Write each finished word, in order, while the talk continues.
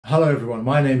Hello everyone,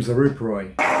 my name's Aroop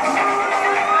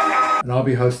and I'll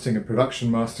be hosting a production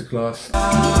masterclass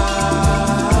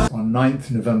on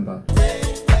 9th November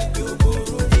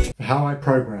for how I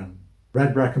program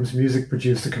Red Rackham's music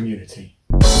producer community.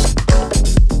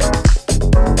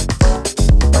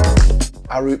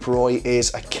 Aroop Roy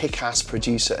is a kick-ass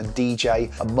producer and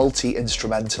DJ, a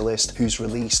multi-instrumentalist who's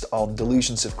released on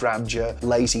Delusions of Grandeur,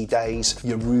 Lazy Days,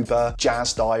 Yoruba,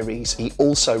 Jazz Diaries. He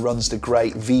also runs the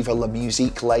great Vive La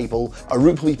Musique label.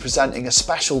 Aroop will be presenting a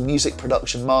special music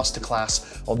production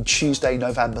masterclass on Tuesday,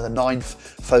 November the 9th,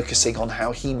 focusing on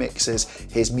how he mixes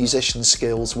his musician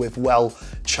skills with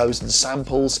well-chosen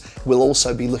samples. We'll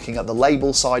also be looking at the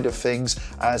label side of things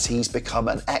as he's become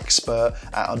an expert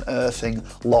at unearthing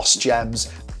lost gems.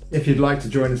 If you'd like to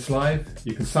join us live,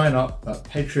 you can sign up at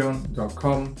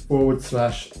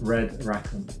patreon.com/Red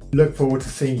Rackham. Look forward to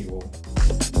seeing you all.